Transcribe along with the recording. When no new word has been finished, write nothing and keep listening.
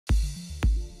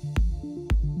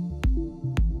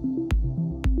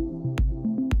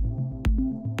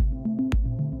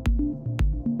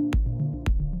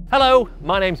Hello,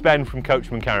 my name's Ben from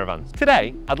Coachman Caravans.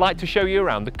 Today, I'd like to show you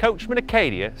around the Coachman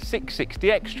Acadia 660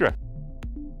 Xtra.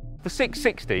 The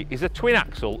 660 is a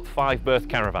twin-axle, 5-berth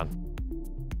caravan.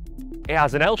 It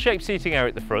has an L-shaped seating area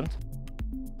at the front,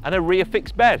 and a rear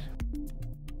fixed bed,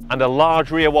 and a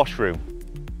large rear washroom.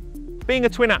 Being a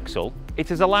twin-axle, it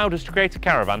has allowed us to create a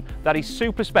caravan that is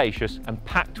super spacious and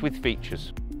packed with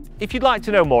features. If you'd like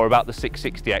to know more about the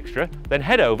 660 Xtra, then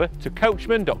head over to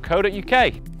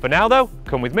coachman.co.uk. For now though,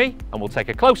 come with me and we'll take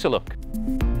a closer look.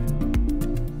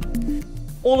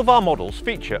 All of our models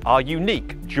feature our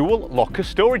unique dual locker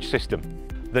storage system.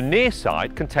 The near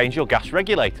side contains your gas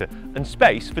regulator and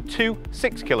space for 2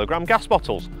 6-kilogram gas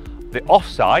bottles. The off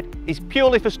side is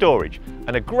purely for storage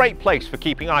and a great place for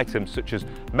keeping items such as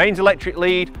mains electric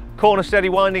lead, corner steady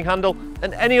winding handle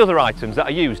and any other items that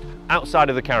are used outside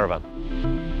of the caravan.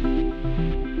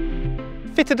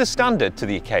 Fitted as standard to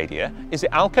the Acadia is the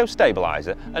Alco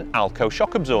stabiliser and Alco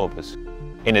shock absorbers.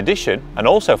 In addition, and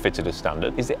also fitted as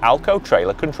standard, is the Alco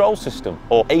trailer control system,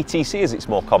 or ATC as it's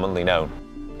more commonly known.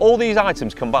 All these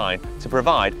items combine to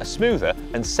provide a smoother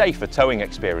and safer towing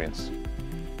experience.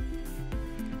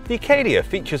 The Acadia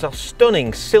features our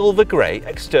stunning silver grey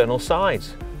external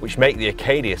sides, which make the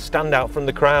Acadia stand out from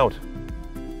the crowd.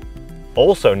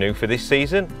 Also new for this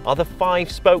season are the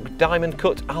 5-spoke diamond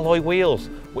cut alloy wheels,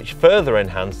 which further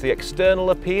enhance the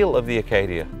external appeal of the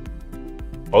Acadia.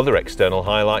 Other external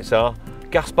highlights are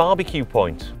gas barbecue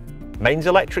point, mains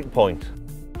electric point,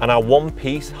 and our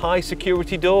one-piece high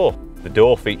security door. The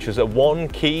door features a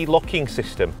 1-key locking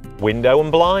system, window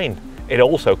and blind. It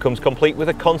also comes complete with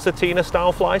a concertina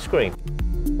style fly screen.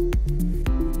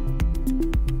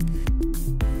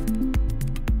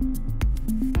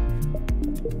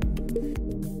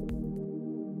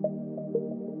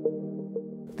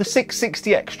 The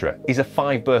 660 Xtra is a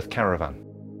 5-berth caravan.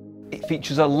 It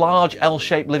features a large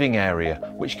L-shaped living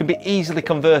area which can be easily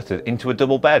converted into a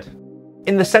double bed.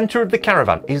 In the centre of the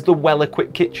caravan is the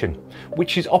well-equipped kitchen,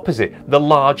 which is opposite the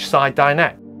large side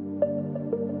dinette.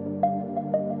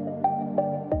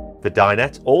 The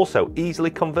dinette also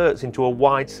easily converts into a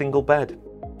wide single bed.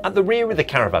 At the rear of the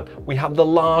caravan we have the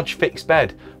large fixed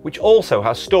bed, which also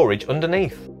has storage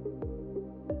underneath.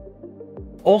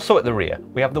 Also at the rear,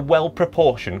 we have the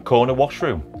well-proportioned corner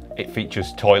washroom. It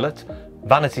features toilet,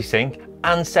 vanity sink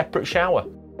and separate shower.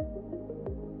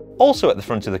 Also at the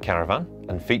front of the caravan,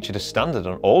 and featured as standard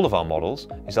on all of our models,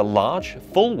 is a large,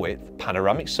 full-width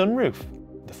panoramic sunroof.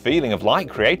 The feeling of light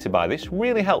created by this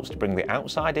really helps to bring the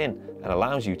outside in and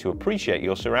allows you to appreciate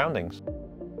your surroundings.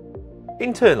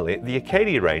 Internally, the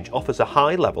Acadia range offers a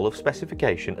high level of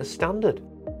specification as standard.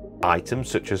 Items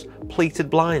such as pleated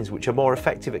blinds, which are more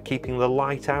effective at keeping the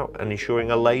light out and ensuring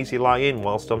a lazy lie-in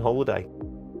whilst on holiday.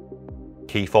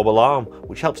 Key fob alarm,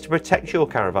 which helps to protect your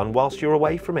caravan whilst you're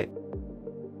away from it.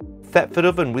 Thetford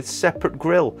oven with separate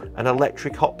grill and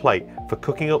electric hot plate for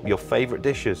cooking up your favourite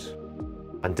dishes.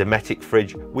 And Dometic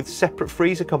fridge with separate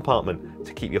freezer compartment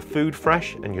to keep your food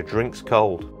fresh and your drinks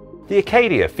cold. The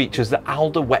Acadia features the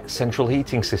Alder wet central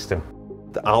heating system.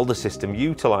 The Alder system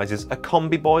utilises a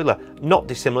combi boiler not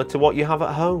dissimilar to what you have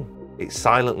at home. It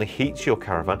silently heats your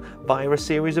caravan via a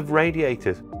series of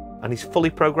radiators and is fully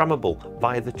programmable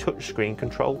via the touchscreen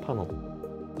control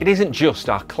panel. It isn't just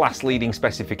our class-leading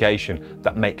specification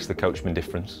that makes the Coachman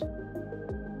difference.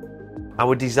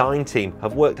 Our design team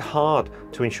have worked hard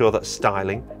to ensure that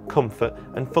styling, comfort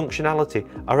and functionality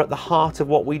are at the heart of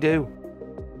what we do.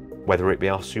 Whether it be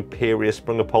our superior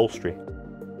sprung upholstery,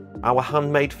 our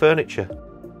handmade furniture,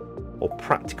 or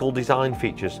practical design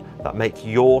features that make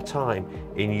your time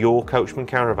in your Coachman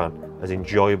caravan as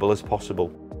enjoyable as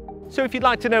possible. So if you'd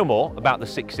like to know more about the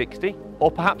 660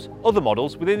 or perhaps other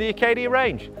models within the Acadia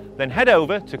range, then head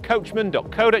over to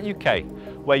coachman.co.uk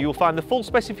where you'll find the full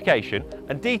specification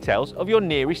and details of your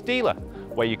nearest dealer,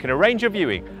 where you can arrange a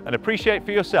viewing and appreciate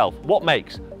for yourself what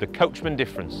makes the Coachman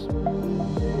difference.